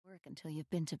until you've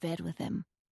been to bed with him.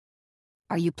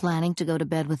 Are you planning to go to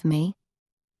bed with me?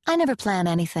 I never plan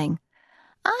anything.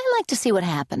 I like to see what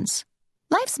happens.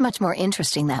 Life's much more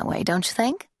interesting that way, don't you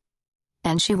think?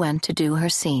 And she went to do her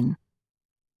scene.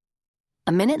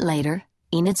 A minute later,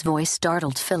 Enid's voice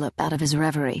startled Philip out of his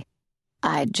reverie.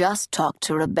 I just talked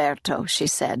to Roberto, she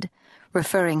said,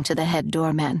 referring to the head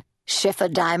doorman. Schiffer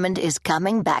Diamond is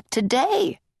coming back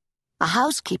today. A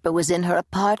housekeeper was in her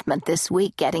apartment this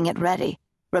week getting it ready.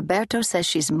 Roberto says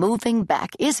she's moving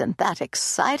back. Isn't that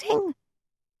exciting?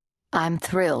 I'm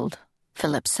thrilled,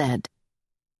 Philip said.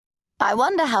 I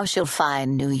wonder how she'll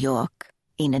find New York,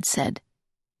 Enid said,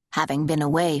 having been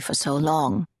away for so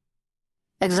long.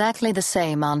 Exactly the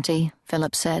same, Auntie,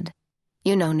 Philip said.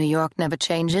 You know New York never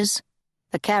changes.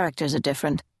 The characters are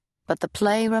different, but the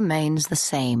play remains the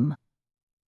same.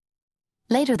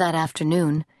 Later that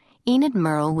afternoon, Enid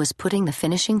Merle was putting the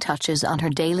finishing touches on her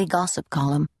daily gossip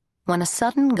column when a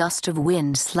sudden gust of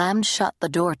wind slammed shut the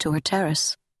door to her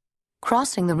terrace.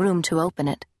 Crossing the room to open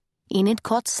it, Enid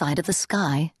caught sight of the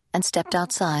sky and stepped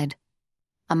outside.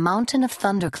 A mountain of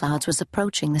thunderclouds was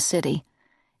approaching the city.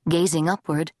 Gazing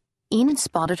upward, Enid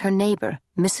spotted her neighbor,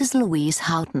 Mrs. Louise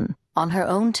Houghton, on her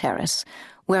own terrace,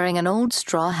 wearing an old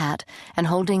straw hat and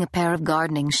holding a pair of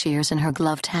gardening shears in her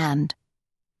gloved hand.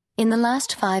 In the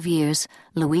last 5 years,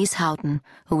 Louise Houghton,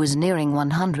 who was nearing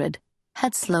 100,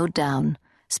 had slowed down,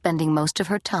 spending most of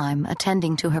her time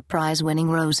attending to her prize-winning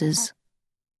roses.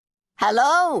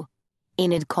 Hello,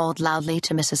 Enid called loudly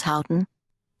to Mrs. Houghton.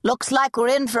 Looks like we're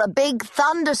in for a big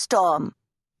thunderstorm.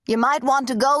 You might want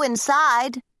to go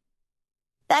inside.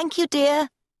 Thank you, dear,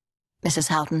 Mrs.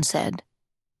 Houghton said,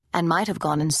 and might have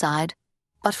gone inside,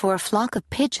 but for a flock of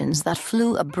pigeons that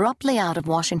flew abruptly out of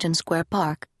Washington Square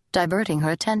Park, diverting her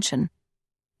attention.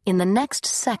 In the next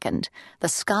second, the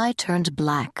sky turned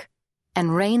black,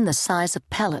 and rain the size of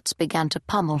pellets began to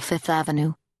pummel Fifth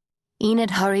Avenue.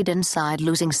 Enid hurried inside,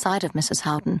 losing sight of Mrs.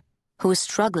 Houghton, who was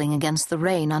struggling against the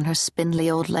rain on her spindly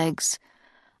old legs.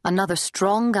 Another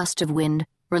strong gust of wind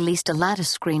released a lattice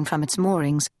screen from its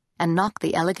moorings and knocked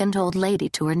the elegant old lady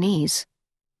to her knees.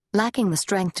 Lacking the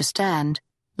strength to stand,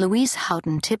 Louise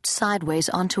Houghton tipped sideways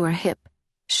onto her hip,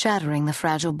 shattering the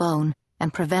fragile bone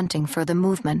and preventing further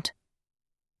movement.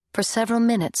 For several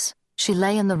minutes, she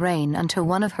lay in the rain until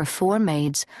one of her 4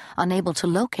 maids, unable to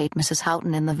locate Mrs.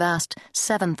 Houghton in the vast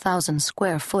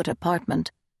 7,000-square-foot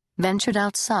apartment, ventured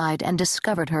outside and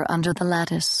discovered her under the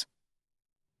lattice.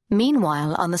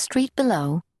 Meanwhile, on the street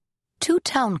below, 2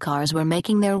 town cars were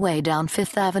making their way down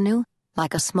Fifth Avenue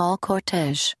like a small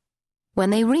cortege. When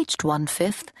they reached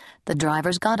 1/5, the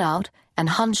drivers got out and,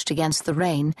 hunched against the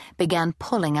rain, began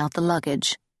pulling out the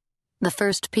luggage. The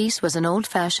first piece was an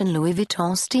old-fashioned Louis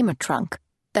Vuitton steamer trunk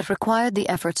that required the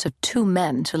efforts of 2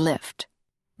 men to lift.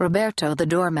 Roberto, the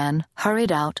doorman,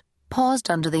 hurried out, paused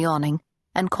under the awning,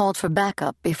 and called for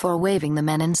backup before waving the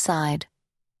men inside.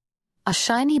 A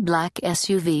shiny black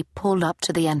SUV pulled up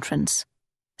to the entrance.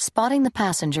 Spotting the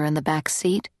passenger in the back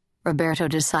seat, Roberto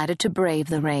decided to brave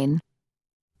the rain.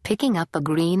 Picking up a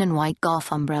green and white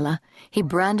golf umbrella, he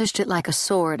brandished it like a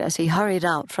sword as he hurried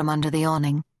out from under the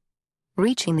awning.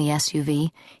 Reaching the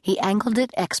SUV, he angled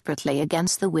it expertly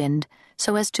against the wind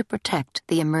so as to protect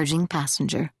the emerging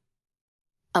passenger.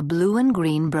 A blue and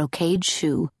green brocade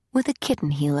shoe with a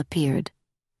kitten heel appeared,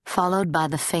 followed by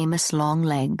the famous long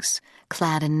legs,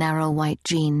 clad in narrow white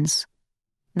jeans.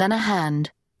 Then a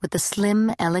hand with the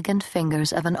slim, elegant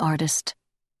fingers of an artist.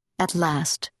 At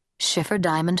last, Schiffer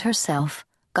Diamond herself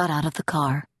got out of the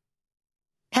car.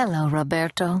 Hello,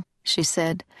 Roberto, she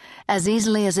said, as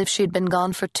easily as if she'd been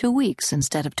gone for 2 weeks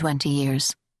instead of 20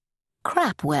 years.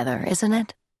 Crap weather, isn't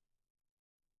it?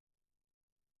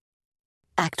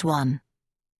 Act 1.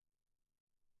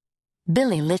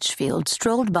 Billy Litchfield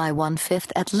strolled by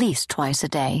 1/5 at least twice a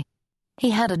day.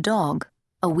 He had a dog,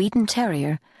 a Wheaton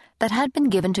Terrier, that had been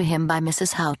given to him by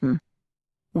Mrs. Houghton.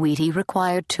 Wheatie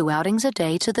required 2 outings a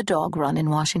day to the dog run in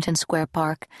Washington Square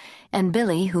Park, and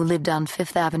Billy, who lived on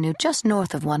Fifth Avenue just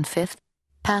north of 1/5,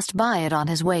 passed by it on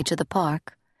his way to the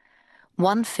park.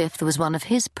 1/5 was one of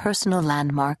his personal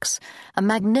landmarks, a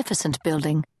magnificent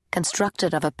building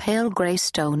constructed of a pale gray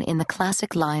stone in the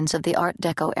classic lines of the Art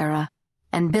Deco era,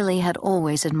 and Billy had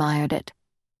always admired it.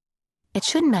 It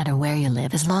shouldn't matter where you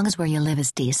live as long as where you live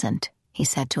is decent, he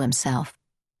said to himself.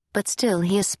 But still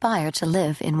he aspired to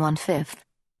live in 1/5.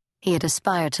 He had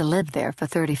aspired to live there for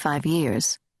 35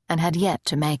 years and had yet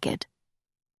to make it.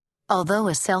 Although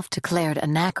a self-declared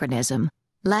anachronism,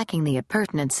 lacking the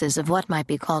appurtenances of what might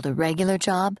be called a regular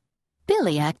job,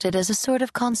 Billy acted as a sort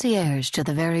of concierge to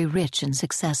the very rich and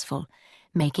successful,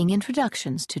 making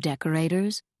introductions to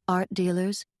decorators, art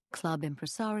dealers, club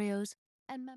impresarios, and